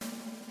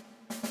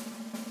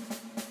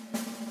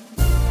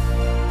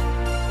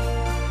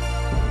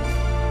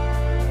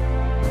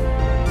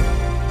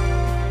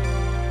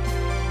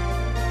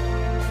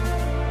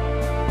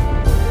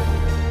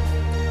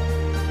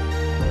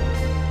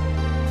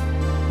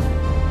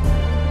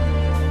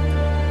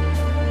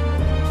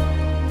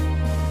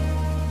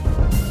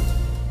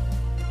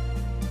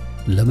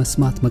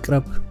ለመስማት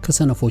መቅረብ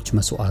ከሰነፎች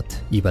መስዋዕት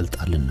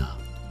ይበልጣልና።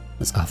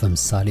 መጽሐፈ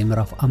ምሳሌ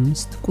ምዕራፍ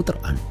 5 ቁጥር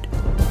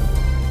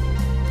 1።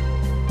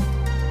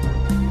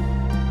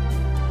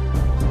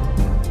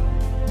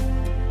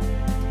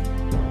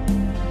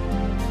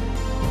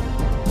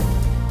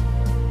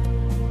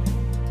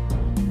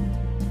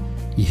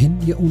 ይህን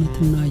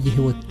የእውነትና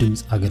የሕይወት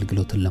ድምጽ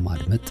አገልግሎትን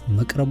ለማድመጥ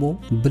መቅረቦ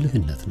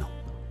ብልህነት ነው።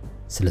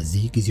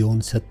 ስለዚህ ጊዜውን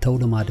ሰጥተው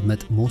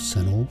ለማድመጥ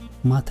መወሰኖ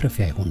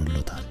ማትረፊያ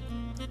ይሆንልዎታል።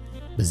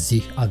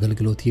 በዚህ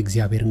አገልግሎት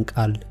የእግዚአብሔርን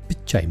ቃል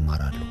ብቻ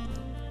ይማራሉ።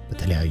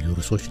 በተለያዩ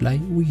ርዕሶች ላይ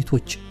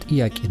ውይይቶች፣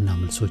 ጥያቄና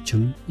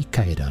መልሶችም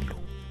ይካሄዳሉ።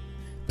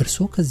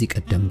 እርስዎ ከዚህ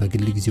ቀደም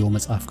በግል ጊዜው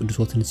መጽሐፍ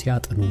ቅዱሶትን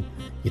ሲያጠኑ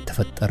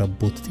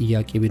የተፈጠረቦት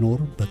ጥያቄ ቢኖር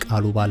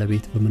በቃሉ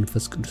ባለቤት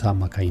በመንፈስ ቅዱስ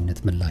አማካኝነት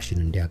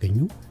ምላሽን እንዲያገኙ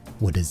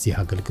ወደዚህ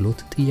አገልግሎት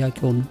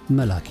ጥያቄውን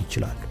መላክ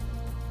ይችላሉ።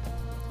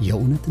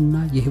 የእውነትና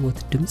የሕይወት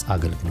ድምጽ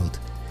አገልግሎት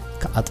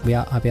ከአጥቢያ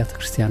አብያተ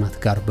ክርስቲያናት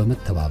ጋር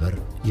በመተባበር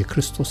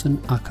የክርስቶስን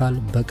አካል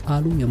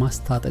በቃሉ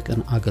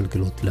የማስታጠቅን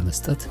አገልግሎት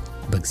ለመስጠት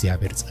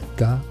በእግዚአብሔር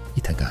ጸጋ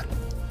ይተጋል።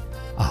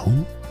 አሁን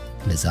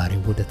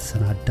ለዛሬው ወደ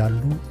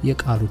ተሰናዳሉ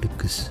የቃሉ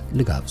ድግስ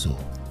ልጋብዞ።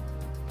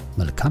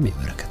 መልካም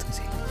የበረከት ጊዜ።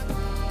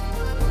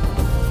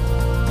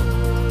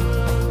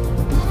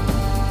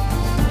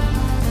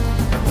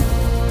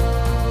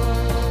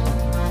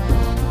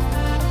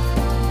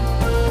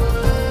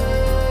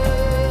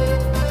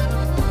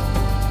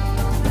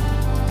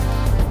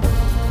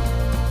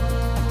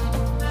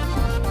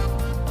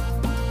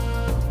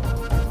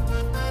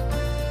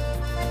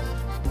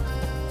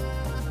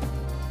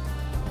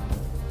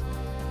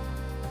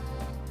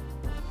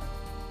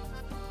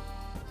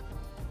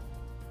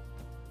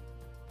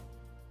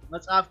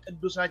 መጽሐፍ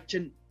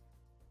ቅዱሳችን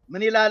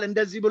ምን ይላል?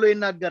 እንደዚህ ብሎ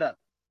ይናገራል።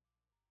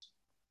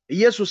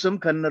 ኢየሱስም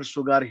ከነርሱ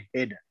ጋር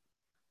ሄደ።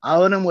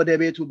 አሁንም ወደ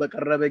ቤቱ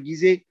በቀረበ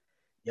ጊዜ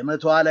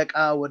የመቶ አለቃ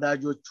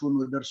ወዳጆቹን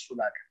ወደርሱ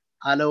ላከ።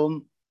 አለውም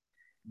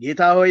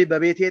ጌታ ሆይ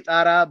በቤቴ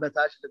ጣራ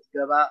በታች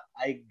ልትገባ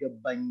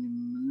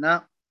አይገባኝምና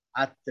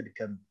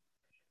አትድከም።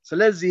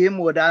 ስለዚህም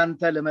ወደ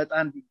አንተ ልመጣ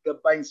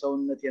እንዲገባኝ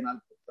ሰውነቴን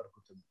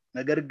አልቆጠርኩትም።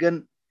 ነገር ግን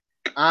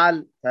ቃል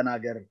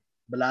ተናገር፣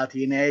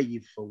 ብላቴናዬ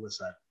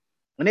ይፈወሳል።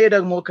 እኔ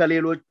ደግሞ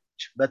ከሌሎች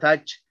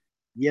በታች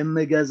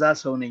የምገዛ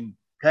ሰው ነኝ።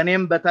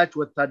 ከኔም በታች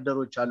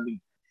ወታደሮች አሉኝ።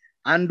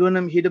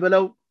 አንዱንም ሂድ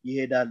ብለው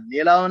ይሄዳል፣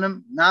 ሌላውንም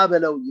ና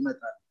ብለው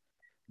ይመጣል፣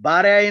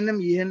 ባሪያዬንም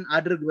ይህን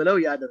አድርግ ብለው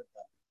ያደርጋል።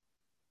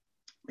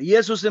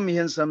 ኢየሱስም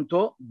ይህን ሰምቶ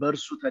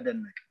በእርሱ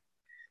ተደነቀ።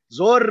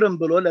 ዞርም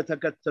ብሎ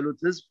ለተከተሉት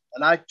ሕዝብ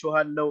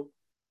እላችኋለሁ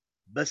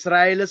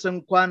በእስራኤልስ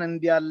እንኳን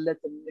እንዲያለ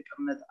ትልቅ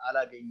እምነት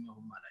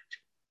አላገኘሁም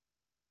አላቸው።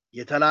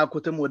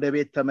 የተላኩትም ወደ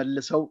ቤት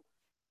ተመልሰው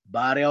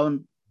ባሪያውን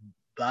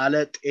ባለ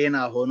ጤና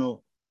ሆኖ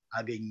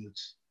አገኙት።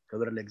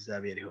 ክብር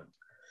ለእግዚአብሔር ይሁን።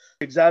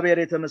 እግዚአብሔር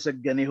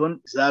የተመሰገነ ይሁን።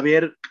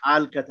 እግዚአብሔር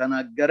ቃል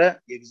ከተናገረ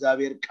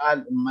የእግዚአብሔር ቃል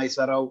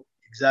የማይሰራው፣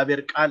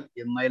 የእግዚአብሔር ቃል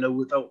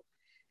የማይለውጠው፣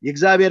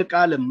 የእግዚአብሔር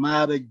ቃል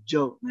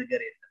የማያበጀው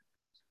ነገር የለም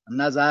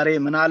እና ዛሬ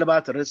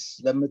ምናልባት ርዕስ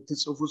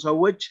ለምትጽፉ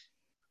ሰዎች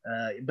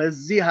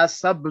በዚህ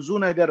ሐሳብ ብዙ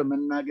ነገር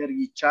መናገር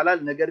ይቻላል።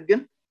 ነገር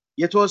ግን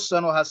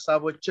የተወሰኑ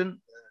ሐሳቦችን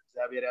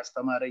እግዚአብሔር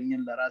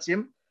ያስተማረኝን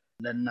ለራሴም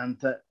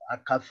ለእናንተ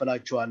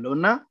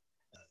አካፍላችኋለሁና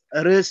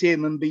ርዕሴ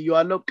ምን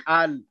ብየዋለሁ?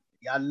 ቃል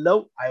ያለው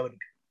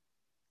አይወድቅም።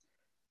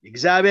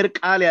 የእግዚአብሔር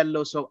ቃል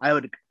ያለው ሰው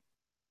አይወድቅም።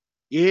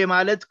 ይሄ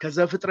ማለት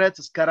ከዘፍጥረት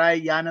እስከ ራእይ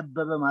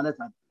ያነበበ ማለት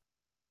አይደለም።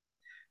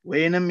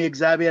 ወይንም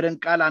የእግዚአብሔርን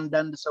ቃል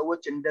አንዳንድ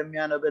ሰዎች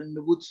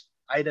እንደሚያነበንቡት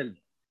አይደለም።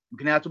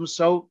 ምክንያቱም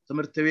ሰው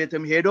ትምህርት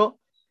ቤትም ሄዶ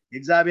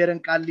የእግዚአብሔርን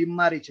ቃል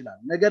ሊማር ይችላል።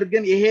 ነገር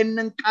ግን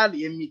ይሄንን ቃል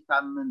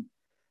የሚታመን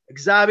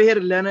እግዚአብሔር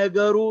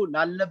ለነገሩ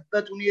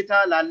ላለበት ሁኔታ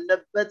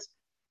ላለበት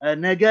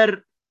ነገር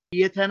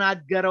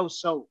የተናገረው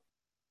ሰው፣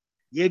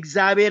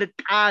 የእግዚአብሔር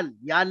ቃል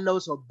ያለው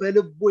ሰው፣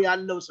 በልቡ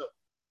ያለው ሰው፣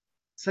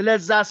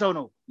 ስለዛ ሰው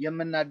ነው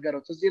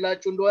የምናገረው። ትዝ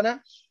ይላችሁ እንደሆነ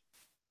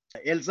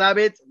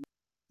ኤልሳቤጥ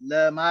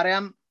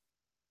ለማርያም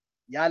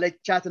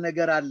ያለቻት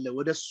ነገር አለ።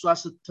 ወደሷ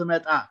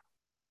ስትመጣ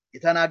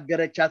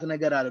የተናገረቻት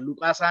ነገር አለ።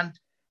 ሉቃስ 1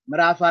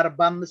 ምዕራፍ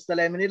 45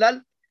 ላይ ምን ይላል?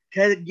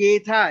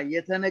 ከጌታ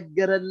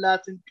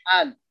የተነገረላትን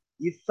ቃል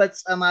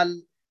ይፈጸማል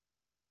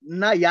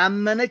እና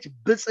ያመነች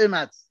ብፅዕት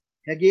ናት።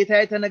 ከጌታ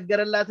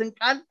የተነገረላትን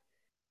ቃል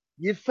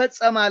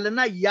ይፈጸማልና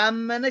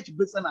ያመነች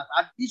ብፅዕት ናት።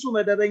 አዲሱ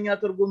መደበኛ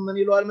ትርጉም ምን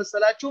ይለዋል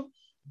መሰላችሁ?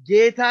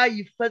 ጌታ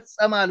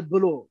ይፈጸማል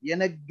ብሎ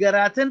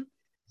የነገራትን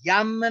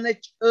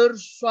ያመነች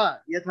እርሷ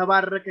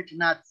የተባረከች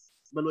ናት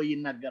ብሎ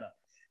ይናገራል።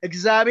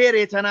 እግዚአብሔር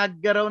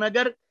የተናገረው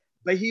ነገር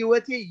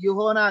በህይወቴ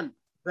ይሆናል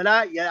ብላ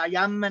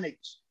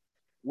ያመነች፣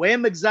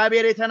 ወይም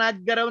እግዚአብሔር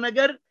የተናገረው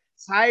ነገር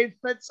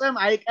ሳይፈጸም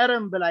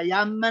አይቀርም ብላ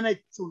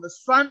ያመነችው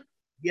እሷን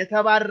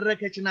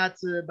የተባረከች ናት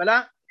ብላ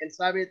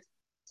ኤልሳቤጥ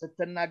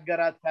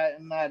ስትናገራት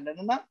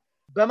እናያለንና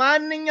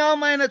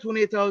በማንኛውም አይነት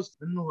ሁኔታ ውስጥ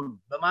እንሁን፣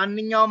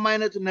 በማንኛውም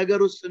አይነት ነገር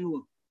ውስጥ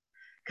እንሁን፣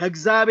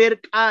 ከእግዚአብሔር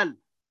ቃል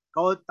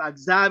ከወጣ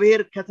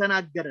እግዚአብሔር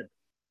ከተናገረን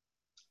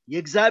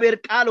የእግዚአብሔር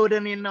ቃል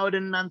ወደኔና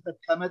ወደናንተ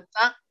ከመጣ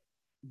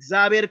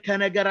እግዚአብሔር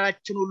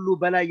ከነገራችን ሁሉ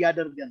በላይ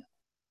ያደርገናል።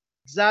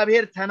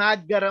 እግዚአብሔር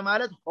ተናገረ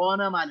ማለት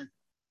ሆነ ማለት ነው።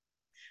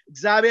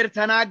 እግዚአብሔር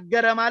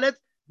ተናገረ ማለት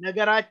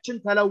ነገራችን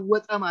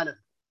ተለወጠ ማለት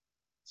ነው።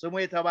 ስሙ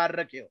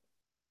የተባረከ ይሁን።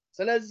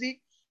 ስለዚህ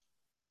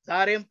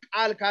ዛሬም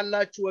ቃል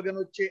ካላችሁ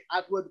ወገኖቼ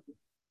አትወድቁም።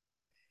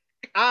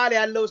 ቃል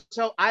ያለው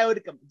ሰው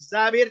አይወድቅም።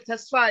 እግዚአብሔር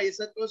ተስፋ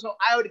የሰጠው ሰው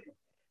አይወድቅም።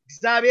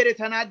 እግዚአብሔር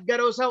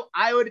የተናገረው ሰው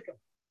አይወድቅም።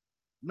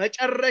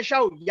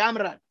 መጨረሻው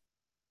ያምራል።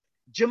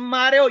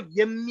 ጅማሬው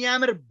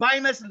የሚያምር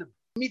ባይመስልም፣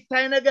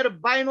 የሚታይ ነገር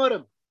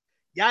ባይኖርም፣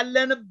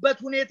 ያለንበት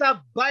ሁኔታ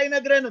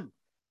ባይነግረንም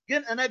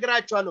ግን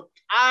እነግራችኋለሁ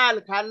ቃል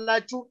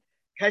ካላችሁ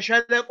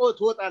ከሸለቆ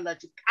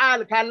ትወጣላችሁ።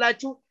 ቃል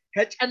ካላችሁ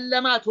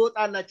ከጨለማ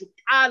ትወጣላችሁ።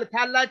 ቃል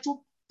ካላችሁ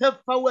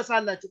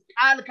ትፈወሳላችሁ።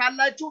 ቃል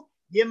ካላችሁ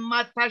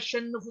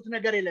የማታሸንፉት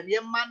ነገር የለም።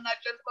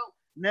 የማናሸንፈው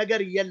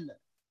ነገር የለም።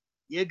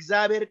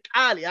 የእግዚአብሔር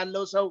ቃል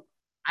ያለው ሰው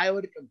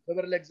አይወድቅም።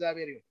 ክብር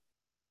ለእግዚአብሔር ይሁን።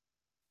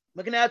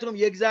 ምክንያቱም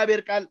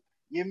የእግዚአብሔር ቃል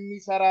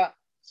የሚሰራ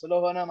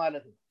ስለሆነ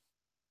ማለት ነው።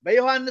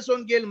 በዮሐንስ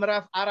ወንጌል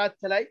ምዕራፍ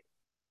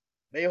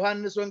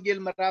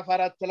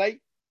 4 ላይ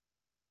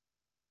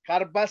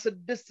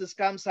ከ46 እስከ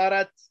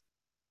 54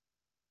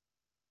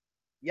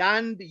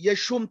 የአንድ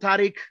የሹም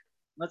ታሪክ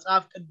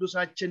መጽሐፍ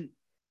ቅዱሳችን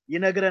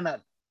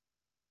ይነግረናል።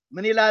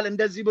 ምን ይላል?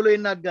 እንደዚህ ብሎ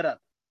ይናገራል።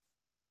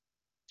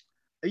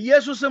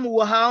 ኢየሱስም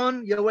ውሃውን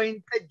የወይን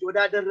ጠጅ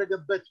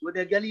ወዳደረገበት ወደ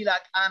ገሊላ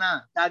ቃና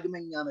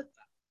ዳግመኛ መጣ።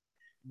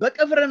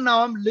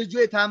 በቅፍርናሆም ልጁ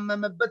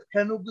የታመመበት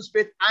ከንጉሥ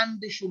ቤት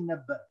አንድ ሹም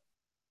ነበር።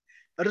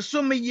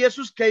 እርሱም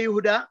ኢየሱስ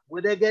ከይሁዳ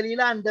ወደ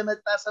ገሊላ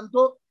እንደመጣ ሰምቶ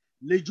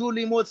ልጁ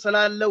ሊሞት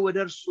ስላለ ወደ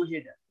እርሱ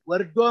ሄደ።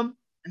 ወርዶም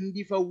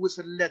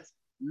እንዲፈውስለት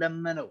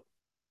ለመነው።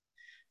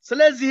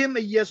 ስለዚህም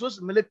ኢየሱስ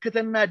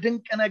ምልክትና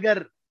ድንቅ ነገር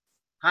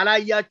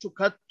ካላያችሁ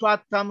ከቶ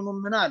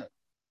አታምኑምን አለ።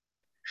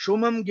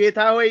 ሹምም ጌታ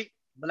ሆይ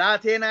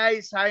ብላቴናዬ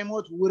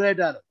ሳይሞት ውረድ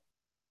አለው።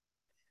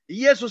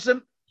 ኢየሱስም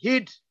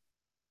ሂድ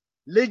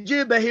ልጅ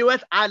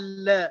በሕይወት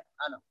አለ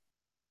አለው።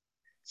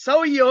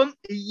 ሰውየውም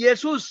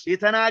ኢየሱስ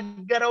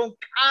የተናገረውን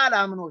ቃል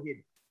አምኖ ሄደ።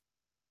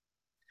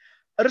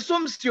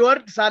 እርሱም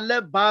ሲወርድ ሳለ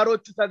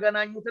ባሮቹ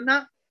ተገናኙትና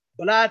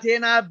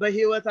ብላቴና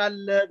በሕይወት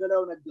አለ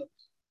ብለው ነገሩት።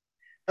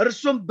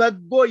 እርሱም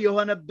በጎ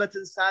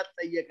የሆነበትን ሰዓት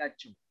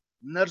ጠየቃቸው።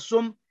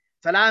 እነርሱም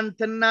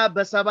ትላንትና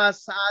በ7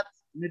 ሰዓት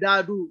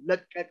ንዳዱ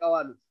ለቀቀው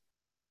አሉት።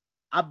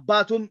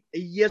 አባቱም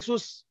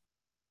ኢየሱስ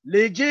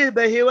ልጅህ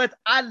በሕይወት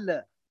አለ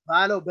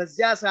ባለው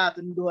በዚያ ሰዓት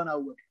እንደሆነ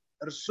አወቀ።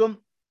 እርሱም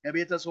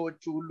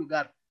ከቤተሰቦቹ ሁሉ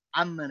ጋር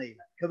አመነ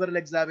ይላል። ክብር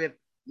ለእግዚአብሔር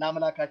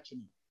ለአምላካችን።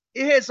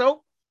 ይሄ ሰው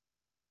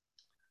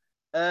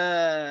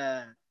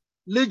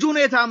ልጁ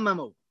ነው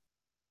የታመመው።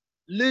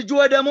 ልጁ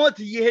ወደ ሞት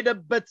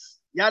እየሄደበት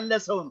ያለ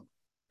ሰው ነው።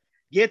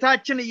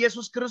 ጌታችን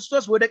ኢየሱስ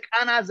ክርስቶስ ወደ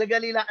ቃና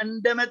ዘገሊላ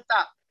እንደመጣ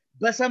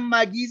በሰማ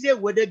ጊዜ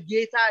ወደ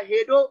ጌታ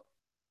ሄዶ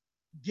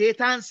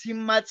ጌታን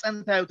ሲማጸን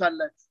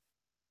ታዩታላችሁ።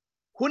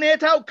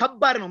 ሁኔታው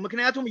ከባድ ነው።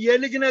 ምክንያቱም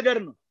የልጅ ነገር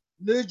ነው።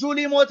 ልጁ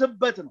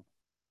ሊሞትበት ነው።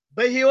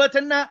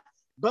 በሕይወትና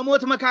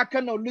በሞት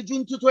መካከል ነው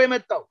ልጁን ትቶ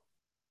የመጣው።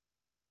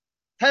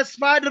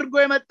 ተስፋ አድርጎ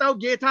የመጣው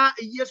ጌታ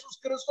ኢየሱስ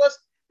ክርስቶስ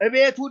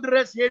እቤቱ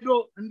ድረስ ሄዶ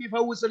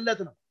እንዲፈውስለት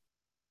ነው።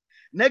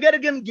 ነገር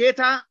ግን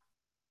ጌታ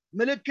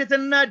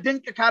ምልክትና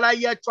ድንቅ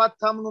ካላያችሁ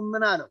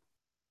አታምኑምን አለው።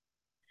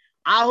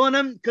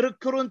 አሁንም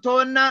ክርክሩን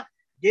ተወና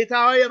ጌታ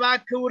ሆይ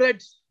እባክህ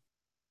ውረድ።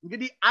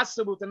 እንግዲህ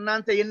አስቡት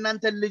እናንተ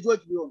የእናንተ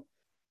ልጆች ቢሆን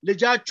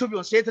ልጃችሁ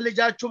ቢሆን ሴት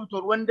ልጃችሁ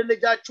ብትሆን ወንድ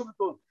ልጃችሁ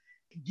ብትሆን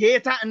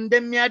ጌታ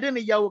እንደሚያድን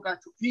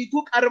እያወቃችሁ ፊቱ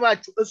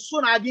ቀርባችሁ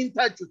እሱን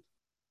አግኝታችሁ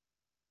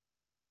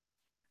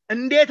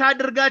እንዴት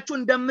አድርጋችሁ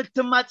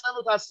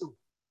እንደምትማጸኑት አስቡ።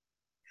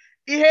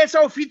 ይሄ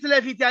ሰው ፊት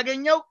ለፊት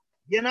ያገኘው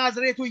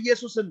የናዝሬቱ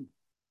ኢየሱስን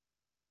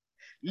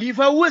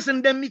ሊፈውስ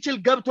እንደሚችል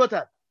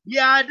ገብቶታል።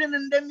 ሊያድን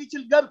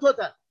እንደሚችል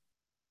ገብቶታል።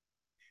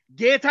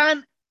 ጌታን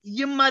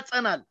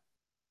ይማጸናል።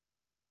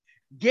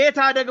 ጌታ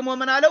ደግሞ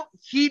ምን አለው?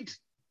 ሂድ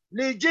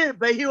ልጅህ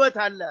በሕይወት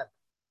አለ።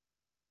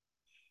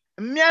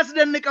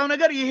 የሚያስደንቀው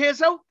ነገር ይሄ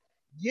ሰው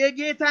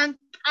የጌታን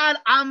ቃል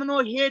አምኖ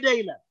ሄደ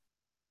ይላል።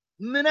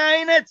 ምን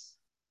አይነት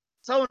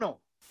ሰው ነው?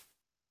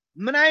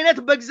 ምን አይነት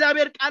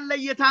በእግዚአብሔር ቃል ላይ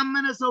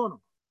የታመነ ሰው ነው?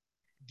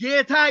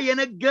 ጌታ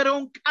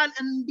የነገረውን ቃል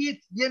እንዴት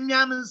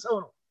የሚያምን ሰው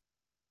ነው?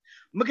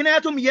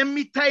 ምክንያቱም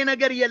የሚታይ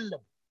ነገር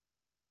የለም።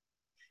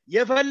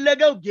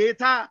 የፈለገው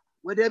ጌታ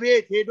ወደ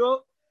ቤት ሄዶ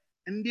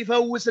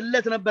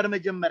እንዲፈውስለት ነበር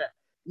መጀመሪያ።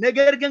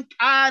 ነገር ግን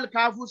ቃል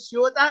ካፉ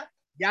ሲወጣ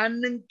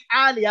ያንን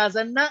ቃል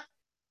ያዘና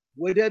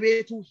ወደ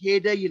ቤቱ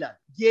ሄደ ይላል።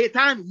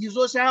 ጌታን ይዞ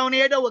ሳይሆን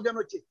ሄደው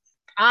ወገኖቼ፣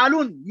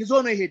 ቃሉን ይዞ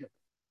ነው ሄደው።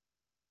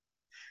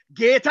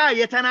 ጌታ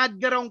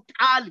የተናገረውን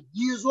ቃል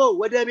ይዞ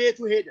ወደ ቤቱ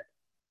ሄደ።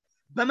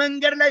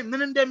 በመንገድ ላይ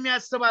ምን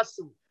እንደሚያስብ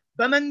አስቡ።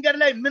 በመንገድ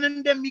ላይ ምን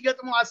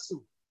እንደሚገጥመው አስቡ።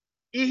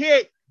 ይሄ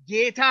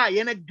ጌታ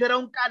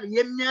የነገረውን ቃል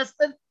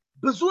የሚያስጥል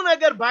ብዙ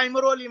ነገር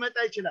ባይምሮ ሊመጣ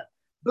ይችላል።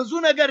 ብዙ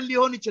ነገር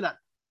ሊሆን ይችላል።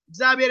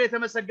 እግዚአብሔር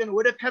የተመሰገነ።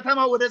 ወደ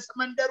ከተማው ወደ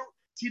መንደሩ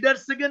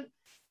ሲደርስ ግን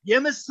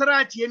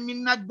የምስራች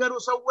የሚናገሩ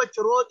ሰዎች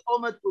ሮጠው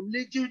መጡ።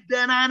 ልጅህ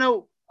ደህና ነው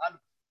አሉ።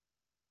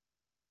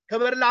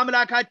 ክብር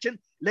ለአምላካችን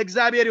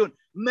ለእግዚአብሔር ይሁን።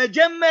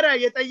 መጀመሪያ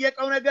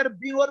የጠየቀው ነገር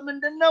ቢኖር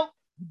ምንድነው?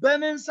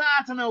 በምን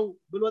ሰዓት ነው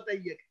ብሎ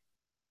ጠየቀ።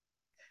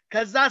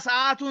 ከዛ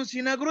ሰዓቱን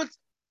ሲነግሩት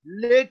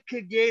ልክ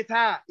ጌታ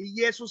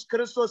ኢየሱስ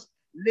ክርስቶስ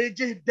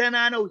ልጅህ ደህና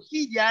ነው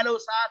ሂድ ያለው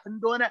ሰዓት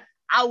እንደሆነ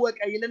አወቀ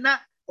ይልና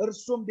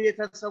እርሱም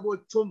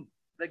ቤተሰቦቹም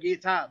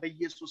በጌታ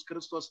በኢየሱስ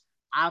ክርስቶስ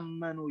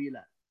አመኑ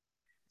ይላል።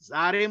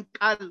 ዛሬም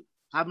ቃል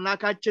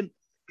አምላካችን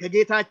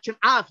ከጌታችን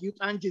አፍ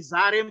ይውጣ እንጂ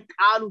ዛሬም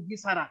ቃሉ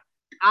ይሰራል፣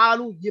 ቃሉ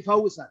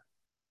ይፈውሳል፣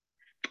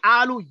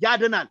 ቃሉ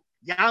ያድናል።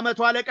 የዓመቱ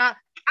አለቃ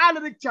ቃል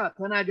ብቻ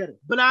ተናገር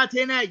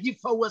ብላቴና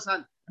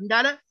ይፈወሳል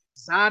እንዳለ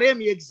ዛሬም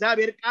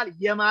የእግዚአብሔር ቃል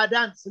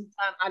የማዳን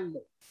ስልጣን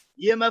አለው፣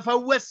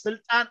 የመፈወስ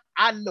ስልጣን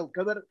አለው።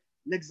 ክብር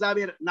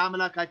ለእግዚአብሔር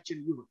ለአምላካችን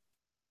ይሁን።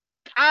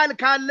 ቃል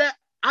ካለ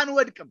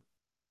አንወድቅም።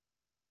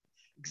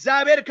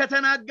 እግዚአብሔር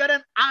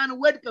ከተናገረን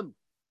አንወድቅም።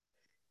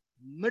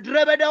 ምድረ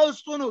በዳ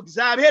ውስጥ ሆኖ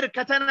እግዚአብሔር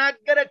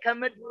ከተናገረ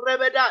ከምድረ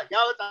በዳ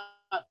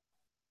ያወጣል።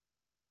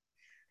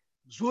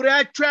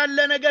 ዙሪያችሁ ያለ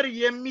ነገር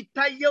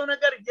የሚታየው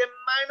ነገር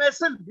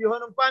የማይመስል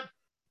ቢሆን እንኳን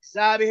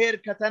እግዚአብሔር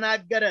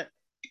ከተናገረ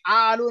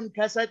ቃሉን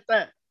ከሰጠ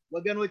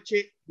ወገኖቼ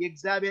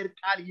የእግዚአብሔር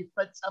ቃል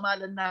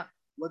ይፈጸማልና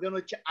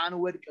ወገኖቼ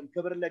አንወድቅም።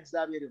 ክብር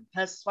ለእግዚአብሔር።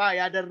 ተስፋ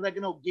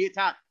ያደረግነው ጌታ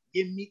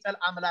የሚጠል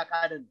አምላክ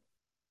አይደለም።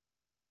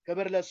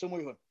 ክብር ለስሙ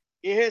ይሁን።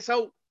 ይሄ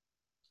ሰው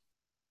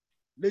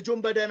ልጁን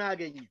በደህና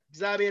አገኘ።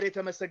 እግዚአብሔር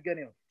የተመሰገነ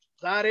ይሁን።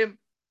 ዛሬም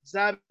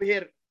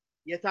እግዚአብሔር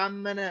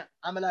የታመነ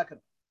አምላክ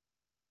ነው።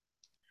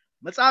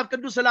 መጽሐፍ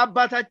ቅዱስ ስለ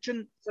አባታችን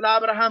ስለ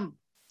አብርሃም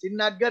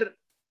ሲናገር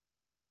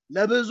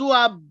ለብዙ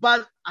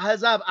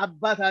አሕዛብ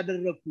አባት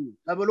አደረኩ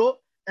ተብሎ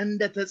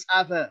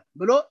እንደተጻፈ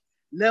ብሎ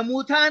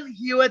ለሙታን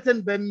ሕይወትን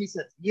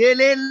በሚሰጥ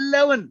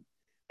የሌለውን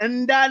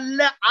እንዳለ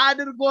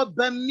አድርጎ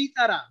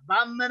በሚጠራ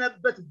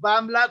ባመነበት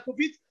በአምላኩ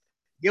ፊት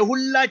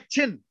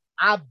የሁላችን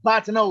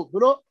አባት ነው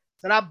ብሎ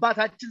ስለ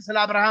አባታችን ስለ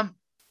አብርሃም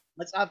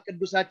መጽሐፍ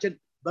ቅዱሳችን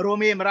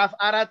በሮሜ ምዕራፍ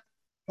 4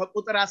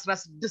 ከቁጥር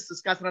 16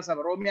 እስከ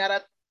 17 ሮሜ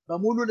 4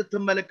 በሙሉ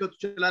ልትመለከቱ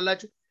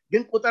ትችላላችሁ።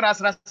 ግን ቁጥር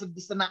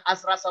 16 እና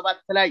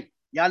 17 ላይ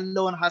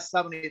ያለውን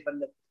ሐሳብ ነው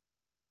የፈለገው።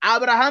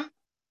 አብርሃም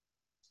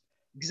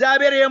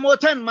እግዚአብሔር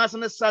የሞተን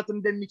ማስነሳት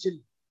እንደሚችል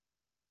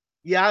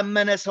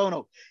ያመነ ሰው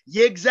ነው።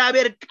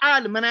 የእግዚአብሔር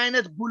ቃል ምን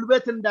አይነት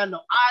ጉልበት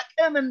እንዳለው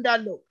አቅም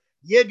እንዳለው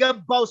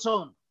የገባው ሰው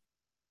ነው።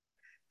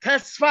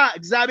 ተስፋ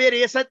እግዚአብሔር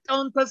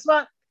የሰጠውን ተስፋ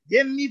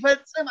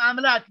የሚፈጽም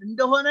አምላክ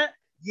እንደሆነ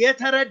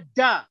የተረዳ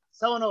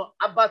ሰው ነው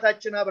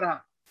አባታችን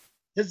አብርሃም።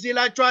 ትዝ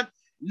ይላችኋል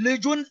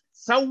ልጁን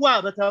ሰዋ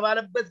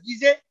በተባለበት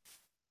ጊዜ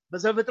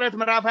በዘፍጥረት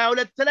ምዕራፍ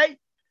 22 ላይ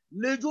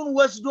ልጁን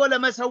ወስዶ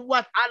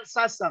ለመሰዋት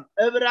አልሳሳም።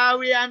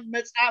 ዕብራውያን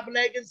መጽሐፍ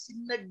ላይ ግን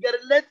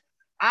ሲነገርለት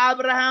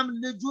አብርሃም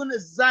ልጁን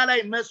እዛ ላይ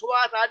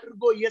መስዋዕት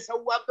አድርጎ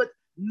የሰዋበት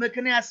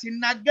ምክንያት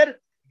ሲናገር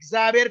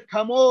እግዚአብሔር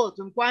ከሞት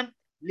እንኳን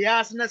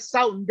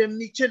ሊያስነሳው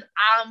እንደሚችል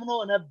አምኖ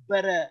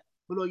ነበረ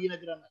ብሎ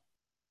ይነግረናል።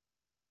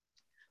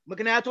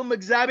 ምክንያቱም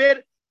እግዚአብሔር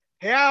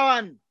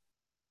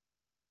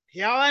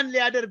ሕያዋን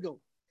ሊያደርገው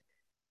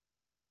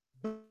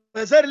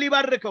በዘር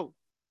ሊባርከው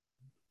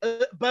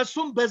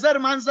በሱም በዘር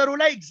ማንዘሩ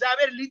ላይ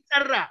እግዚአብሔር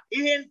ሊጠራ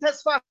ይሄን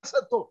ተስፋ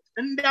ሰጥቶ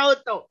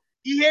እንዳወጣው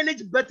ይሄ ልጅ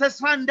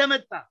በተስፋ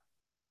እንደመጣ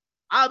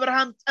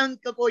አብርሃም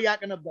ጠንቅቆ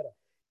ያቅ ነበር።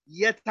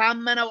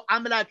 የታመነው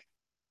አምላክ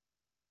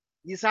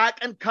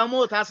ይስሐቅን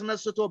ከሞት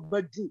አስነስቶ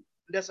በእጁ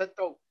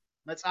እንደሰጠው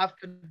መጽሐፍ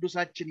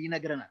ቅዱሳችን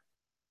ይነግረናል።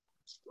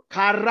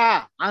 ካራ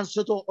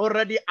አንስቶ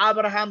ኦሬዲ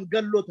አብርሃም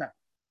ገሎታል።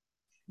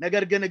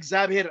 ነገር ግን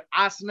እግዚአብሔር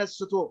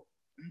አስነስቶ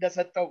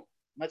እንደሰጠው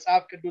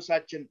መጽሐፍ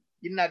ቅዱሳችን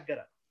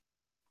ይናገራል።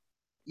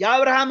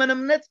 የአብርሃምን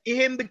እምነት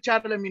ይሄን ብቻ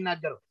አይደለም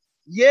የሚናገረው፣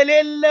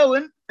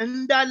 የሌለውን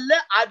እንዳለ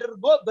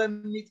አድርጎ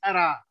በሚጠራ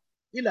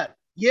ይላል።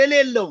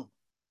 የሌለውን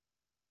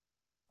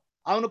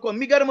አሁን እኮ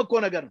የሚገርም እኮ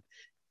ነገር ነው።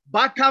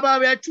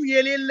 በአካባቢያችሁ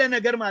የሌለ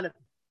ነገር ማለት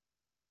ነው።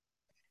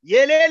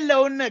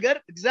 የሌለውን ነገር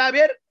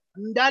እግዚአብሔር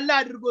እንዳለ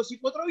አድርጎ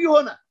ሲቆጥረው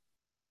ይሆናል።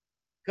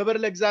 ክብር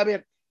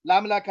ለእግዚአብሔር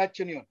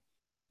ለአምላካችን ይሁን።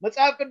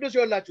 መጽሐፍ ቅዱስ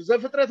ይወላችሁ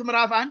ዘፍጥረት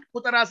ምዕራፍ 1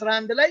 ቁጥር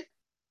 11 ላይ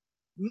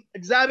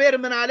እግዚአብሔር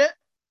ምን አለ?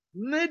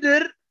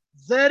 ምድር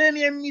ዘርን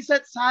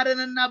የሚሰጥ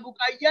ሳርንና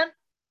ቡቃያን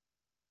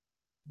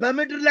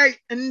በምድር ላይ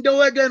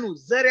እንደወገኑ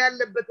ዘር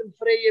ያለበትን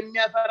ፍሬ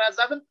የሚያፈራ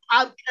ዛፍን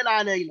አብቅል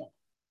አለ ይላል።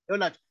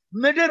 ይወላችሁ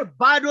ምድር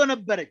ባዶ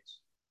ነበረች።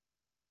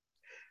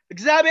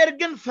 እግዚአብሔር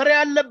ግን ፍሬ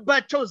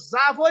ያለባቸው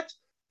ዛፎች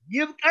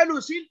ይብቀሉ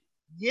ሲል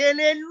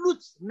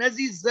የሌሉት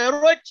እነዚህ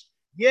ዘሮች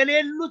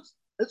የሌሉት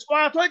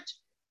እጽዋቶች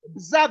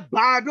እዛ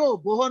ባዶ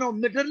በሆነው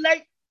ምድር ላይ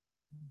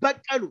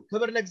በቀሉ።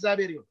 ክብር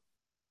ለእግዚአብሔር ይሁን።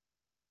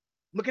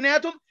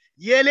 ምክንያቱም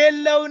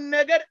የሌለውን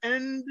ነገር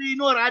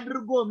እንዲኖር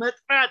አድርጎ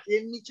መጥራት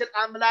የሚችል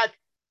አምላክ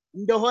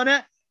እንደሆነ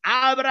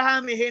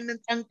አብርሃም ይሄንን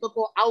ጠንቅቆ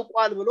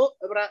አውቋል ብሎ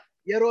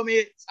የሮሜ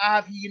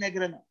ጸሐፊ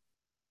ይነግረናል።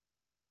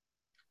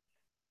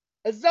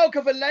 እዛው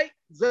ክፍል ላይ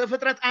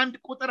ዘፍጥረት 1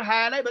 ቁጥር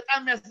 20 ላይ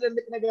በጣም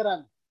ያስደንቅ ነገር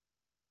አለ።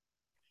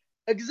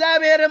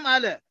 እግዚአብሔርም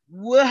አለ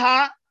ውሃ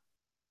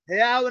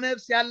ሕያው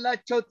ነፍስ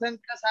ያላቸው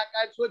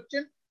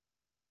ተንቀሳቃሾችን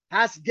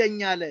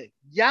ታስገኛለ፣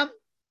 ያም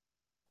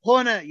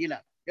ሆነ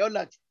ይላል።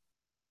 ይኸውላችሁ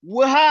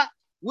ውሃ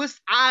ውስጥ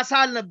አሳ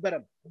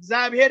አልነበረም።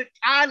 እግዚአብሔር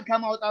ቃል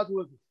ከማውጣቱ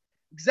በፊት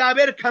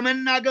እግዚአብሔር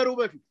ከመናገሩ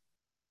በፊት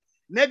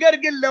ነገር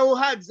ግን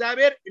ለውሃ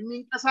እግዚአብሔር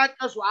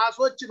የሚንቀሳቀሱ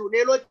አሶችን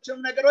ሌሎችም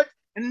ነገሮች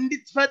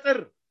እንድትፈጥር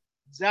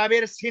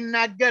እግዚአብሔር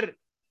ሲናገር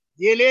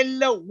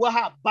የሌለው ውሃ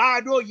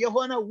ባዶ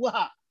የሆነ ውሃ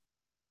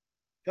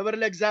ክብር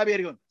ለእግዚአብሔር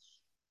ይሁን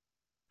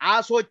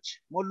አሶች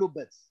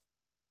ሞሉበት።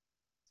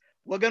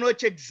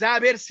 ወገኖች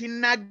እግዚአብሔር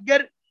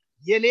ሲናገር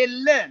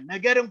የሌለ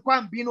ነገር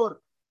እንኳን ቢኖር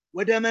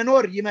ወደ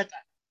መኖር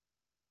ይመጣል።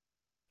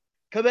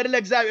 ክብር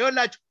ለእግዚአብሔር።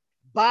 ይኸውላችሁ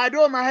ባዶ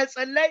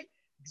ማህፀን ላይ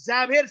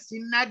እግዚአብሔር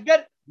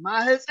ሲናገር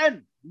ማህፀን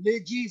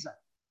ልጅ ይዛል።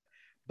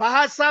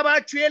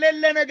 በሐሳባችሁ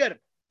የሌለ ነገር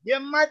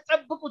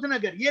የማትጠብቁት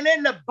ነገር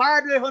የሌለ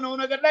ባዶ የሆነው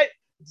ነገር ላይ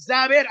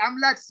እግዚአብሔር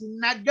አምላክ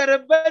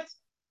ሲናገርበት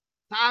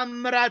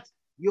ተአምራት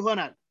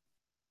ይሆናል።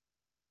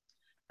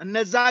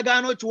 እነዛ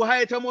ጋኖች ውሃ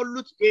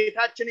የተሞሉት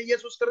ጌታችን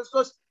ኢየሱስ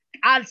ክርስቶስ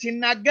ቃል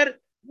ሲናገር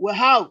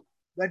ውሃው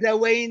ወደ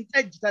ወይን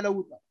ጠጅ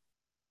ተለውጧል።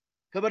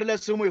 ክብር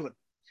ለስሙ ይሁን።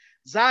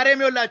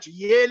 ዛሬም ይኸውላችሁ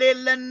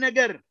የሌለን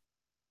ነገር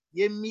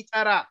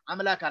የሚጠራ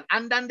አምላክ አለ።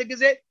 አንዳንድ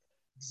ጊዜ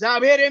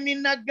እግዚአብሔር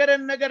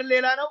የሚናገረን ነገር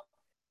ሌላ ነው፣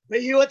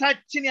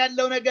 በህይወታችን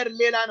ያለው ነገር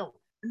ሌላ ነው።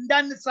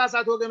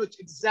 እንዳንሳሳት ወገኖች፣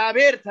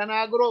 እግዚአብሔር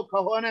ተናግሮ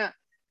ከሆነ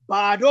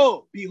ባዶ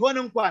ቢሆን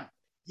እንኳን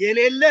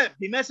የሌለ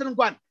ቢመስል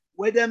እንኳን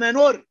ወደ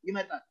መኖር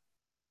ይመጣል።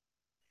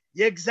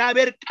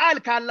 የእግዚአብሔር ቃል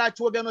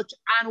ካላችሁ ወገኖች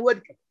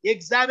አንወድቅም።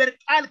 የእግዚአብሔር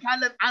ቃል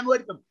ካለን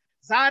አንወድቅም።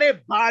 ዛሬ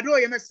ባዶ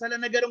የመሰለ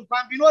ነገር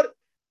እንኳን ቢኖር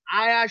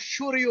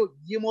አያሹሪዩ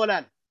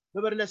ይሞላል።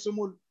 ክብር ለስሙ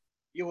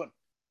ይሁን።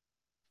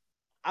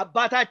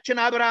 አባታችን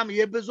አብርሃም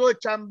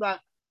የብዙዎች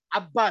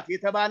አባት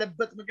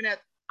የተባለበት ምክንያት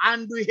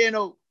አንዱ ይሄ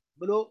ነው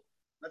ብሎ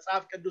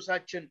መጽሐፍ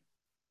ቅዱሳችን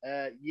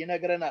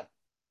ይነግረናል።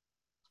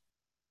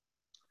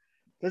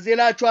 ከዚህ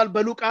ላችኋል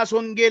በሉቃስ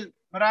ወንጌል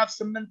ምዕራፍ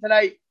 8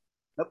 ላይ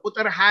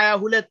በቁጥር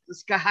 22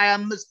 እስከ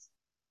 25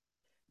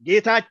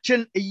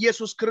 ጌታችን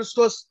ኢየሱስ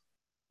ክርስቶስ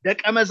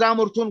ደቀ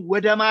መዛሙርቱን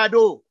ወደ ማዶ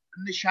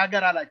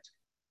እንሻገር አላቸው።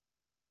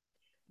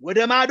 ወደ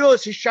ማዶ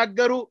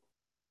ሲሻገሩ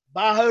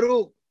ባህሩ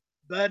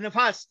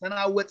በንፋስ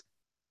ተናወጠ።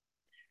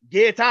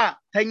 ጌታ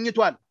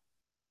ተኝቷል።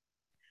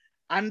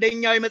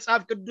 አንደኛው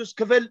የመጽሐፍ ቅዱስ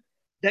ክፍል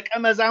ደቀ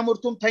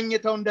መዛሙርቱም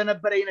ተኝተው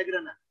እንደነበረ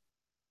ይነግረናል።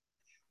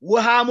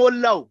 ውሃ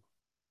ሞላው።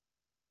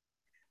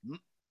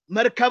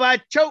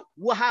 መርከባቸው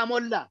ውሃ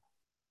ሞላ።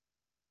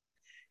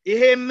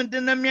 ይሄ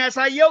ምንድነው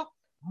የሚያሳየው?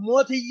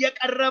 ሞት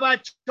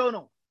እየቀረባቸው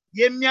ነው።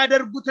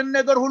 የሚያደርጉትን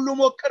ነገር ሁሉ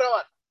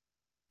ሞክረዋል፣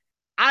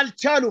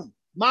 አልቻሉም።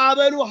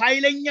 ማዕበሉ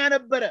ኃይለኛ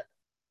ነበረ፣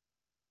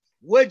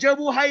 ወጀቡ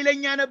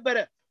ኃይለኛ ነበረ።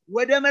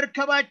 ወደ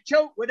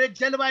መርከባቸው ወደ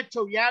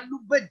ጀልባቸው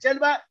ያሉበት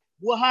ጀልባ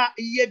ውሃ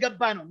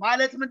እየገባ ነው።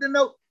 ማለት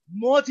ምንድነው?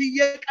 ሞት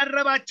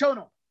እየቀረባቸው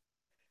ነው።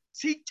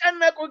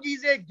 ሲጨነቁ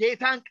ጊዜ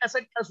ጌታን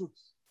ቀሰቀሱት።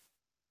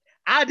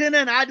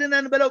 አድነን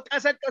አድነን ብለው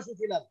ቀሰቀሱት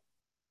ይላል።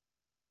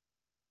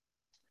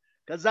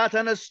 ከዛ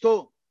ተነስቶ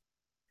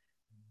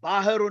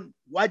ባህሩን፣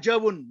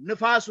 ወጀቡን፣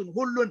 ንፋሱን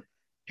ሁሉን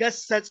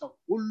ገሰጸው።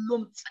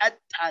 ሁሉም ጸጥ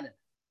አለ።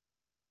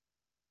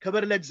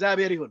 ክብር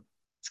ለእግዚአብሔር ይሁን።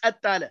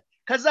 ጸጥ አለ።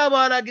 ከዛ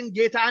በኋላ ግን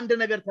ጌታ አንድ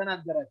ነገር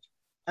ተናገራቸው።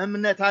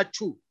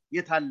 እምነታችሁ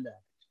የታለ?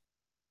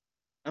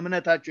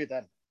 እምነታችሁ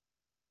የታለ?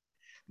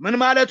 ምን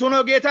ማለቱ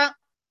ነው ጌታ?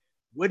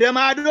 ወደ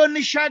ማዶ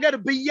እንሻገር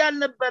ብያል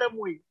ነበረም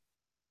ወይ?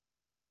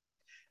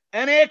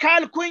 እኔ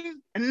ካልኩኝ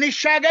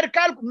እንሻገር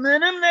ካልኩ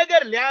ምንም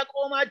ነገር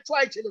ሊያቆማችሁ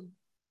አይችልም።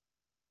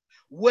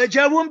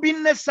 ወጀቡን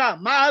ቢነሳ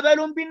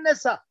ማዕበሉን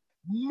ቢነሳ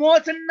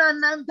ሞትና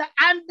እናንተ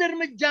አንድ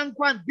እርምጃ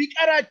እንኳን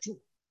ቢቀራችሁ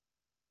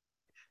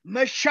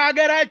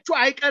መሻገራችሁ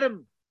አይቀርም።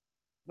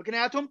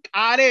 ምክንያቱም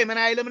ቃሌ ምን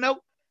አይልም ነው?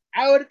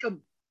 አይወድቅም።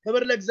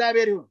 ክብር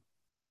ለእግዚአብሔር ይሁን።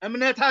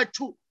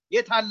 እምነታችሁ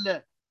የታለ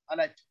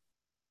አላችሁ።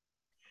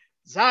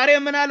 ዛሬ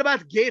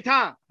ምናልባት ጌታ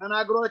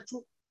ተናግሯችሁ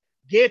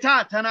ጌታ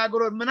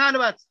ተናግሮ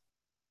ምናልባት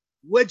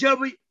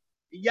ወጀብ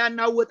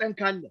እያናወጠን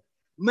ካለ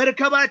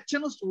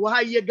መርከባችን ውስጥ ውሃ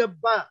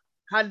እየገባ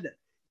ካለ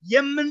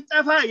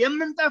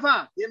የምንጠፋ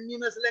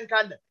የሚመስለን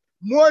ካለ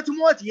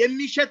ሞት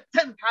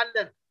የሚሸተን ካለ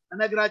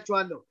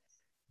እነግራችኋለሁ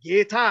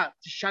ጌታ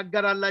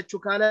ትሻገራላችሁ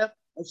ካለ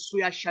እሱ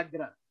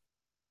ያሻግራል።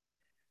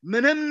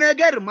 ምንም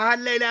ነገር መሃል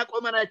ላይ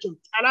ሊያቆመን አይችልም።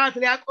 ጠላት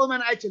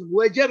ሊያቆመን አይችልም።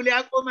 ወጀብ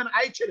ሊያቆመን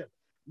አይችልም።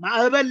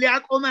 ማዕበል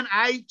ሊያቆመን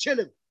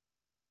አይችልም።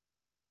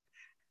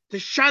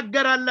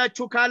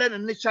 ትሻገራላችሁ ካለን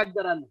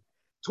እንሻገራለን።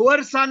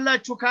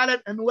 ትወርሳላችሁ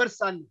ካለን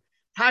እንወርሳለን።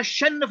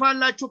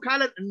 ታሸንፋላችሁ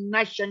ካለን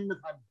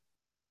እናሸንፋለን።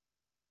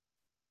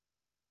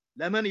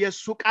 ለምን?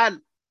 የሱ ቃል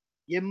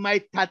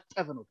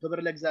የማይታጠፍ ነው። ክብር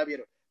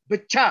ለእግዚአብሔር።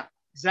 ብቻ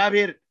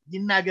እግዚአብሔር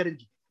ይናገር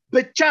እንጂ፣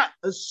 ብቻ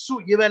እሱ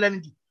ይበለን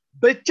እንጂ፣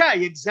 ብቻ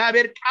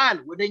የእግዚአብሔር ቃል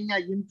ወደኛ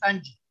ይምጣ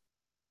እንጂ።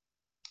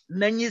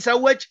 እነኚህ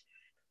ሰዎች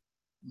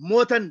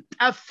ሞተን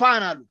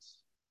ጠፋን አሉት።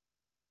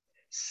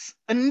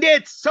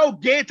 እንዴት ሰው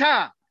ጌታ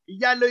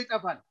እያለው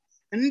ይጠፋል?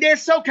 እንዴት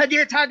ሰው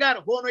ከጌታ ጋር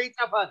ሆኖ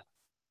ይጠፋል?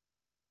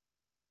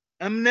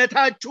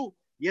 እምነታችሁ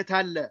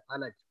የታለ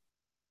አላቸው።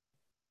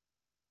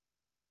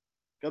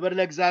 ክብር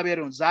ለእግዚአብሔር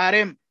ይሁን።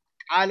 ዛሬም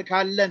ቃል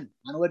ካለን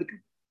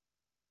አንወድቅም።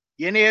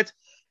 የኔት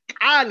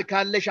ቃል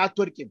ካለሽ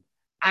አትወድቂም።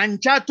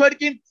 አንቺ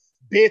አትወድቂም።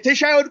 ቤትሽ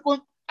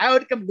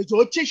አይወድቅም።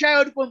 ልጆችሽ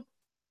አይወድቁም።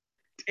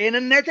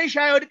 ጤንነትሽ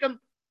አይወድቅም።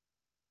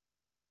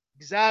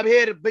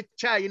 እግዚአብሔር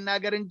ብቻ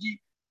ይናገር እንጂ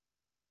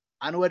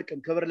አንወድቅም።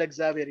 ክብር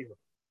ለእግዚአብሔር ይሁን።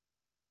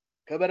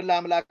 ክብር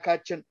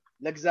ለአምላካችን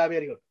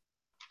ለእግዚአብሔር ይሁን።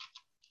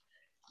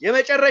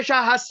 የመጨረሻ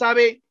ሐሳቤ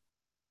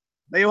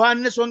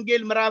በዮሐንስ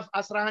ወንጌል ምዕራፍ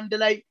 11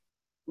 ላይ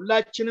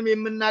ሁላችንም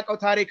የምናውቀው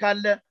ታሪክ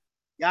አለ።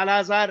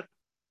 የአልዓዛር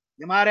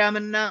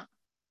የማርያምና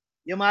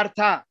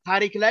የማርታ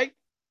ታሪክ ላይ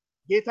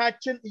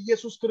ጌታችን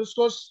ኢየሱስ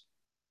ክርስቶስ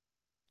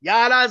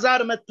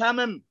የአልዓዛር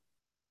መታመም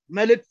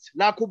መልእክት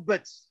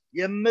ላኩበት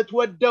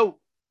የምትወደው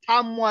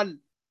ታሟል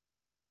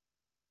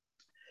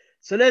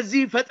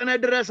ስለዚህ ፈጥነ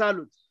ድረስ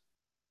አሉት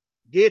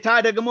ጌታ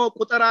ደግሞ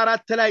ቁጥር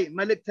 4 ላይ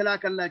መልእክት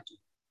ላከላቸው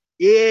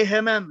ይሄ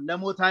ህመም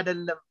ለሞት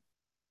አይደለም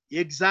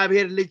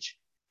የእግዚአብሔር ልጅ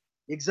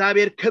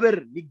የእግዚአብሔር ክብር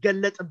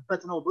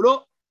ሊገለጥበት ነው ብሎ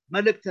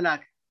መልእክት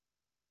ላከ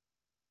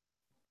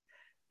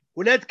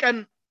 2 ቀን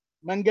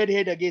መንገድ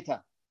ሄደ ጌታ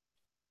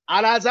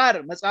አልዓዛር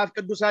መጽሐፍ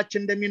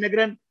ቅዱሳችን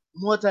እንደሚነግረን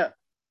ሞተ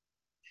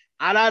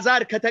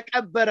አልዓዛር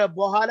ከተቀበረ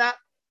በኋላ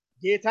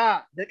ጌታ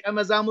ደቀ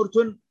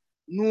መዛሙርቱን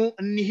ኑ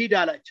እንሂድ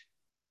አላቸው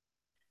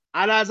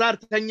አልዓዛር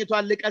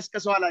ተኝቷል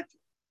ልቀስቅሰው አላቸው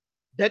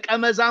ደቀ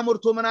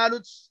መዛሙርቱ ምን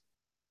አሉት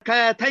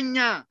ከተኛ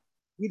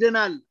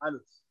ይድናል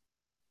አሉት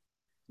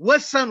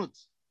ወሰኑት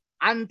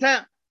አንተ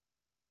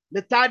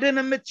ልታድን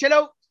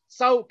የምትችለው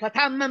ሰው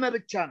ከታመመ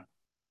ብቻ ነው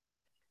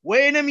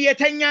ወይንም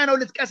የተኛ ነው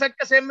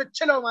ልትቀሰቅስ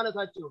የምትችለው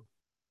ማለታቸው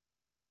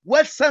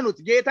ወሰኑት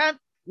ጌታን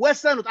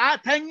ወሰኑት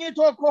ተኝቶ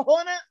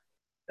ከሆነ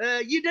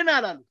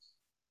ይድናል አሉት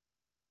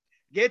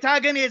ጌታ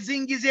ግን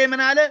የዚህን ጊዜ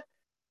ምን አለ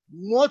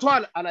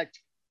ሞቷል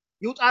አላቸው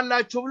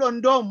ይውጣላችሁ ብሎ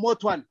እንደውም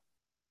ሞቷል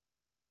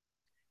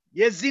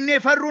የዚህን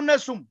የፈሩ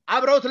እነሱም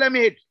አብረውት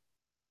ለመሄድ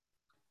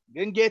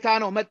ግን ጌታ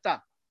ነው መጣ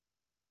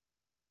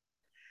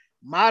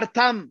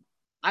ማርታም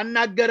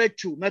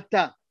አናገረችው መጣ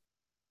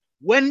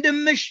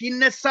ወንድምሽ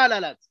ይነሳል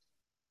አላት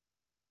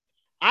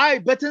አይ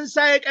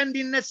በትንሳኤ ቀን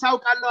እንዲነሳ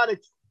አውቃለሁ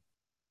አለች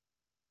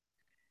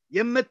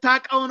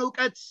የምታቀውን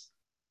ዕውቀት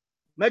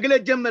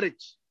መግለጽ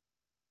ጀመረች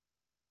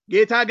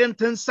ጌታ ግን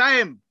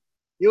ትንሳኤም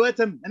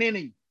ሕይወትም እኔ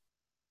ነኝ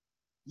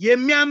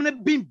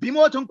የሚያምንብኝ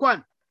ቢሞት እንኳን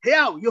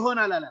ሕያው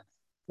ይሆናል አላት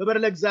ክብር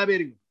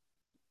ለእግዚአብሔር ይሁን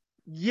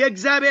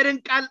የእግዚአብሔርን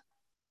ቃል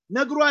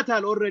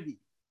ነግሯታል ኦሬዲ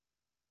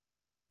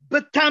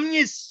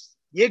ብታምኚስ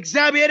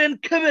የእግዚአብሔርን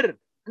ክብር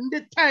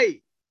እንድታይ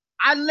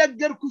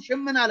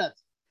አልነገርኩሽም አላት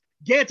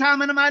ጌታ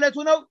ምን ማለቱ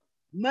ነው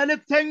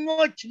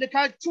መልእክተኞች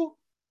ልካችሁ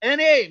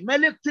እኔ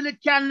መልእክት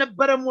ልክ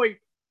ያልነበረም ወይ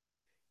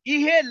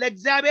ይሄ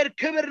ለእግዚአብሔር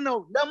ክብር ነው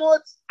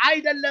ለሞት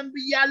አይደለም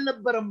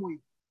ብያልነበረም ወይ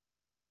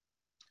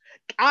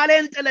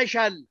ቃሌን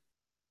ጥለሻል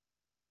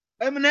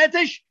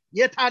እምነትሽ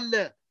የታለ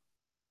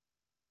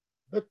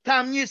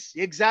ብታምኚስ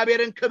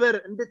የእግዚአብሔርን ክብር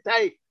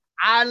እንድታይ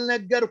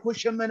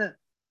አልነገርኩሽም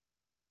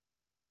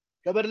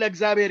ክብር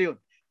ለእግዚአብሔር ይሁን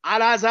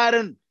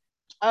አልዓዛርን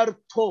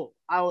ጠርቶ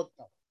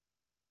አወጣው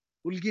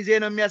ሁልጊዜ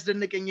ነው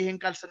የሚያስደንቀኝ ይሄን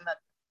ቃል ስናል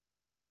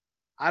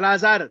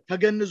አልዓዛር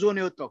ተገንዞ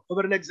ነው የወጣው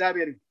ክብር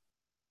ለእግዚአብሔር ይሁን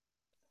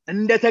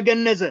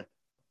እንደተገነዘ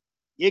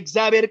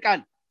የእግዚአብሔር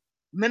ቃል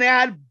ምን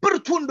ያህል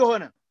ብርቱ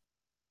እንደሆነ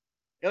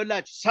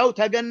ይኸውላችሁ ሰው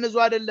ተገንዞ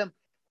አይደለም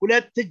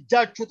ሁለት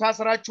እጃችሁ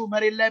ታስራችሁ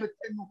መሬት ላይ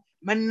ብትተኙ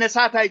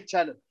መነሳት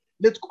አይቻልም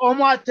ልትቆሙ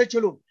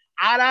አትችሉም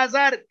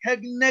አልዓዛር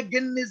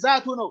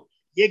ከነግንዛቱ ነው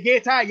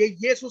የጌታ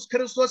የኢየሱስ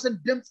ክርስቶስን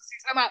ድምጽ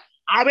ሲሰማ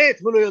አቤት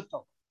ብሎ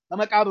የወጣው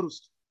ከመቃብር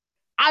ውስጥ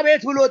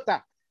አቤት ብሎ ወጣ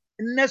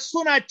እነሱ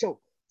ናቸው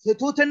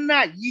ፍቱትና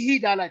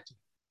ይሂድ አላቸው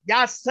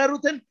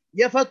ያሰሩትን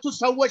የፈቱ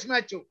ሰዎች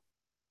ናቸው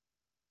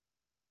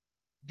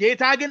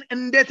ጌታ ግን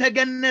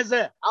እንደተገነዘ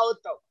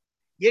አወጣው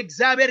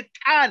የእግዚአብሔር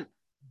ቃል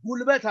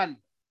ጉልበት አለ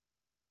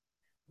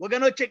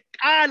ወገኖቼ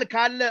ቃል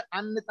ካለ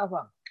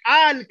አንጠፋም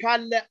ቃል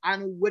ካለ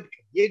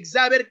አንወድቅም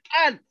የእግዚአብሔር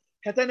ቃል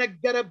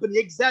ከተነገረብን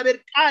የእግዚአብሔር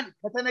ቃል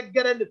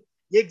ከተነገረልን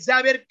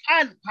የእግዚአብሔር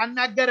ቃል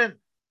ካናገረን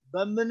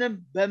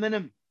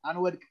በምንም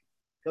አንወድቅ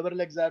ክብር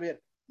ለእግዚአብሔር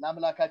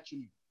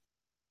ለአምላካችን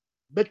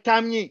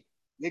ብታምኚ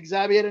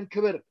የእግዚአብሔርን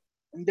ክብር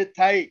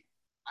እንድታይ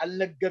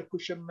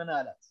አልነገርኩሽም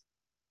አላት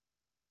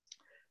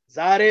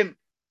ዛሬም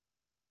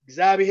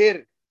እግዚአብሔር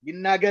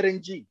ይናገር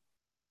እንጂ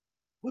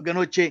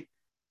ወገኖቼ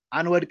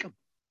አንወድቅም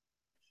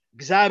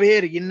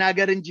እግዚአብሔር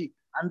ይናገር እንጂ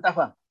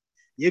አንጠፋም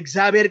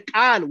የእግዚአብሔር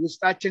ቃል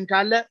ውስጣችን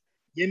ካለ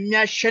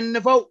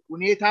የሚያሸንፈው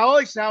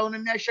ሁኔታዎች ሳይሆን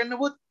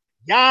የሚያሸንፉት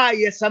ያ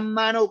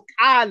የሰማነው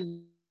ቃል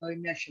ነው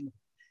የሚያሸንፈው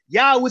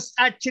ያ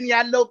ውስጣችን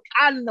ያለው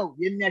ቃል ነው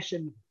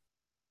የሚያሸንፈው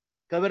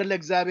ክብር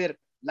ለእግዚአብሔር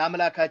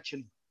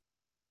ለአምላካችን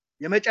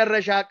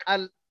የመጨረሻ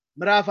ቃል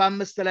ምዕራፍ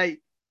 5 ላይ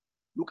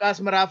ሉቃስ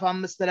ምዕራፍ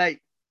 5 ላይ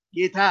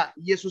ጌታ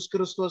ኢየሱስ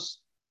ክርስቶስ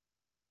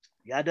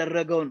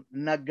ያደረገውን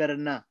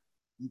እናገርና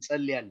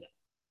እንጸልያለን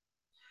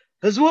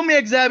ህዝቡም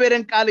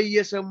የእግዚአብሔርን ቃል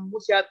እየሰሙ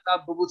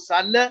ሲያጣብቡት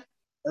ሳለ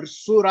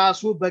እርሱ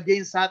ራሱ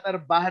በጌንሳጠር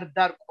ባህር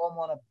ዳር ቆሞ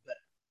ነበር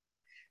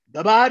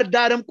በባህር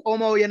ዳርም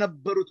ቆመው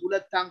የነበሩት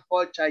ሁለት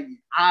ታንኳዎች አየ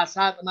አሳ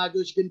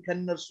አጥማጆች ግን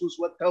ከነርሱ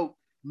ወጥተው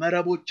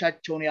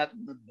መረቦቻቸውን ያጥቡ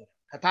ነበር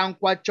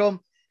ከታንኳቸውም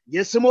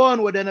የስምዖን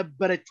ወደ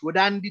ነበረች ወደ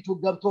አንዲቱ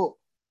ገብቶ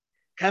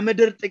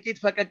ከምድር ጥቂት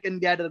ፈቀቅ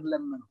እንዲያደርግ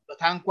ለመነው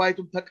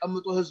በታንኳይቱም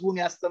ተቀምጦ ህዝቡን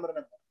ያስተምር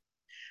ነበር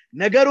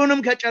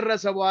ነገሩንም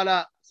ከጨረሰ በኋላ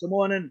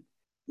ስምዖንን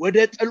ወደ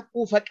ጥልቁ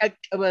ፈቀቅ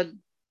በል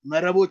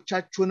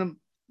መረቦቻችሁንም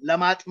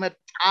ለማጥመድ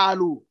ጣሉ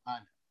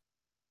አለ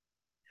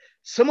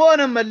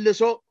ስምዖንም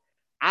መልሶ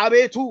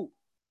አቤቱ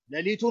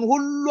ሌሊቱን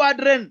ሁሉ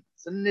አድረን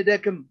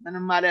ስንደክም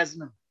ምንም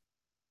አልያዝንም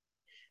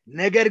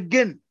ነገር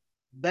ግን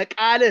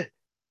በቃልህ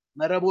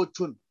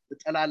መረቦቹን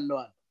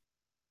እጥላለዋል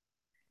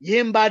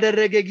ይህም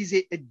ባደረገ ጊዜ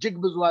እጅግ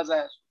ብዙ አሳ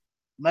ያዙ፣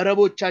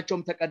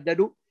 መረቦቻቸውም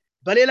ተቀደዱ።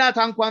 በሌላ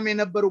ታንኳም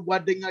የነበሩ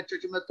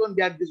ጓደኞቻቸው መጥተው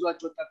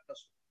እንዲያግዟቸው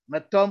ጠቀሱ።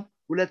 መጥተውም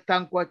 2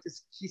 ታንኳዎች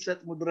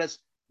እስኪሰጥሙ ድረስ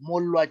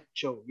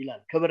ሞሏቸው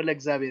ይላል። ክብር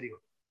ለእግዚአብሔር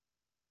ይሁን።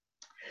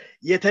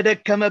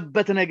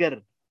 የተደከመበት ነገር፣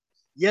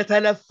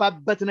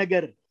 የተለፋበት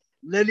ነገር፣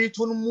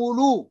 ሌሊቱን ሙሉ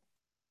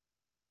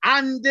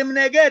አንድም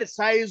ነገር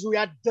ሳይዙ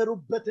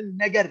ያደሩበትን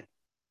ነገር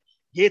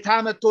ጌታ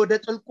መጥቶ ወደ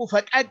ጥልቁ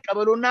ፈቀቅ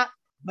በሉና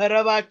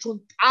መረባችሁን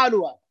ጣሉ።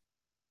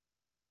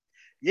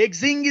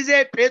 የግዚን ጊዜ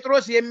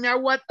ጴጥሮስ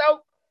የሚያዋጣው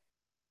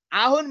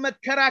አሁን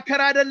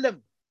መከራከር አይደለም፣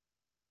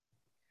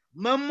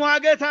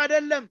 መሟገት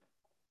አይደለም።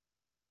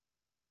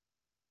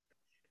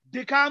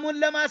 ድካሙን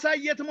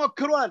ለማሳየት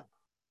ሞክሯል።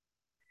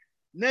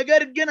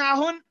 ነገር ግን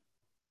አሁን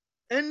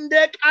እንደ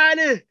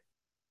ቃልህ፣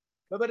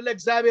 ክብር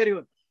ለእግዚአብሔር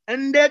ይሁን፣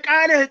 እንደ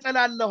ቃልህ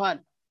እጥላለኋል።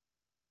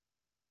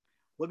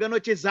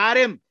 ወገኖቼ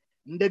ዛሬም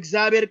እንደ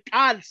እግዚአብሔር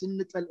ቃል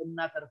ስንጥል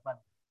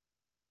እናተርፋለን።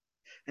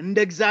 እንደ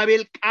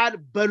እግዚአብሔር ቃል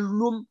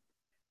በሉም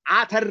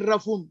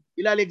አተረፉም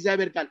ይላል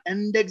የእግዚአብሔር ቃል።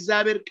 እንደ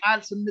እግዚአብሔር ቃል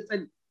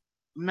ስንጥል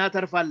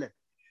እናተርፋለን።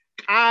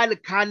 ቃል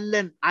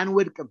ካለን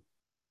አንወድቅም።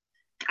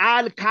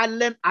 ቃል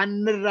ካለን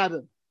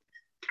አንራብም።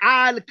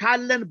 ቃል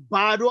ካለን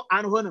ባዶ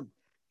አንሆንም።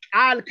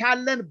 ቃል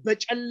ካለን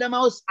በጨለማ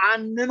ውስጥ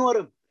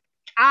አንኖርም።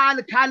 ቃል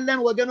ካለን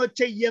ወገኖቼ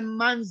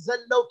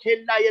የማንዘለው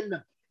ኬላ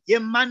የለም፣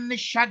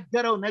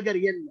 የማንሻገረው ነገር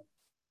የለም።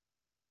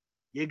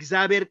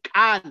 የእግዚአብሔር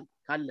ቃል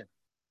ካለን፣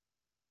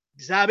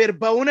 እግዚአብሔር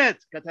በእውነት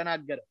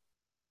ከተናገረ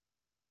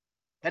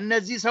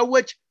ከነዚህ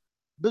ሰዎች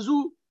ብዙ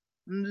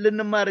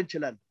ልንማር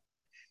እንችላለን።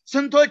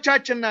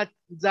 ስንቶቻችን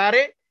ዛሬ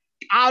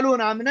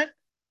ቃሉን አምነን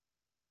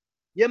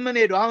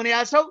የምንሄደው? አሁን ያ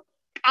ሰው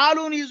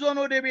ቃሉን ይዞ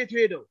ነው ወደ ቤቱ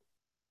ሄደው።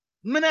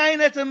 ምን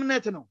አይነት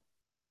እምነት ነው?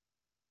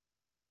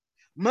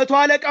 መቶ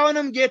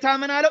አለቃውንም ጌታ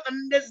ምን አለው?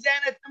 እንደዚህ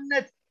አይነት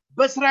እምነት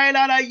በእስራኤል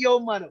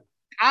አላየውም አለው።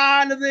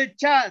 ቃል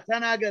ብቻ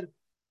ተናገር።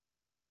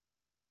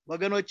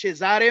 ወገኖቼ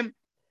ዛሬም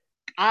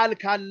ቃል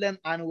ካለን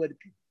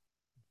አንወድቅም።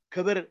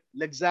 ክብር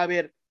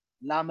ለእግዚአብሔር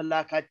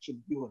ለአምላካችን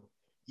ይሁን።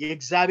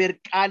 የእግዚአብሔር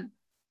ቃል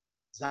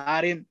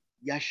ዛሬም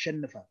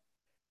ያሸንፋል።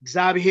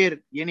 እግዚአብሔር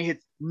የኔ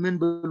እህት ምን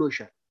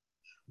ብሎሻል?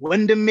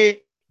 ወንድሜ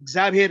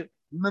እግዚአብሔር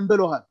ምን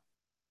ብሎሃል?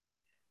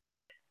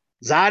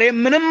 ዛሬም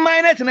ምንም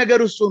አይነት ነገር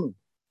ውስጥ ሁኑ፣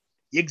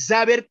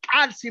 የእግዚአብሔር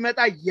ቃል ሲመጣ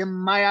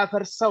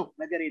የማያፈርሰው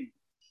ነገር የለም፣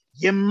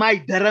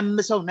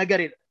 የማይደረምሰው ነገር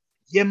የለም፣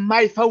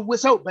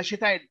 የማይፈውሰው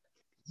በሽታ የለም፣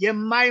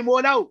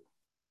 የማይሞላው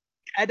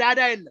ቀዳዳ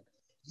የለም፣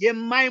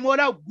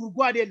 የማይሞላው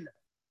ጉድጓድ የለም።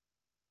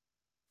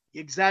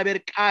 የእግዚአብሔር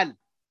ቃል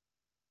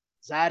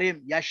ዛሬም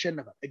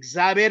ያሸንፋል።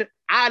 እግዚአብሔር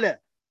አለ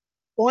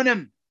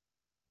ሆነም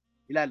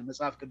ይላል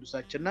መጽሐፍ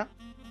ቅዱሳችንና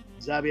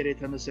እግዚአብሔር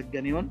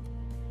የተመሰገነ ይሁን።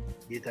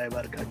 ጌታ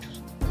ይባርካችሁ።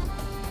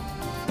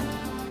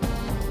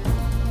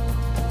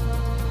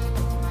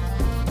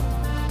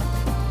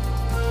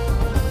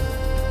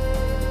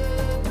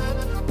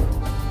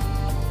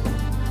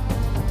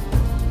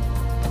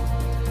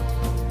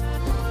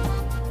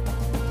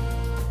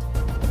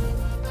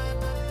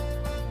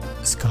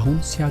 እስካሁን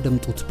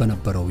ሲያደምጡት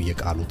በነበረው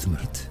የቃሉ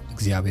ትምህርት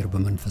እግዚአብሔር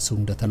በመንፈሱ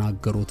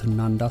እንደተናገሩትና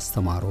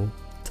እንዳስተማረው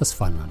ተስፋ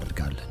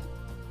እናደርጋለን።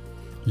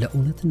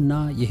 ለእውነትና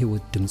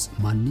የሕይወት ድምጽ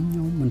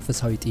ማንኛውም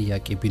መንፈሳዊ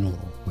ጥያቄ ቢኖሩ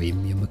ወይም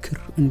የምክር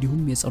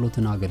እንዲሁም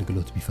የጸሎትን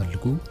አገልግሎት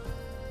ቢፈልጉ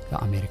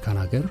ለአሜሪካን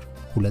ሀገር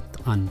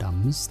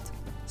 215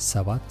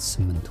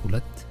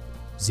 782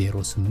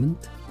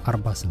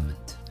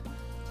 0848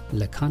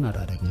 ለካናዳ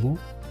ደግሞ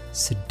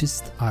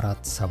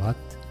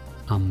 647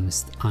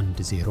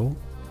 510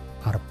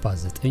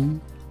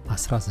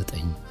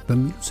 4919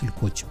 በሚሉ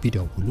ስልኮች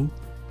ቢደውሉ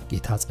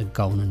ጌታ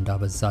ጸጋውን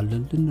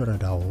እንዳበዛልን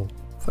ልንረዳው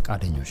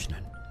ፈቃደኞች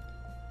ነን።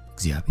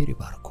 እግዚአብሔር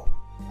ይባርኮ።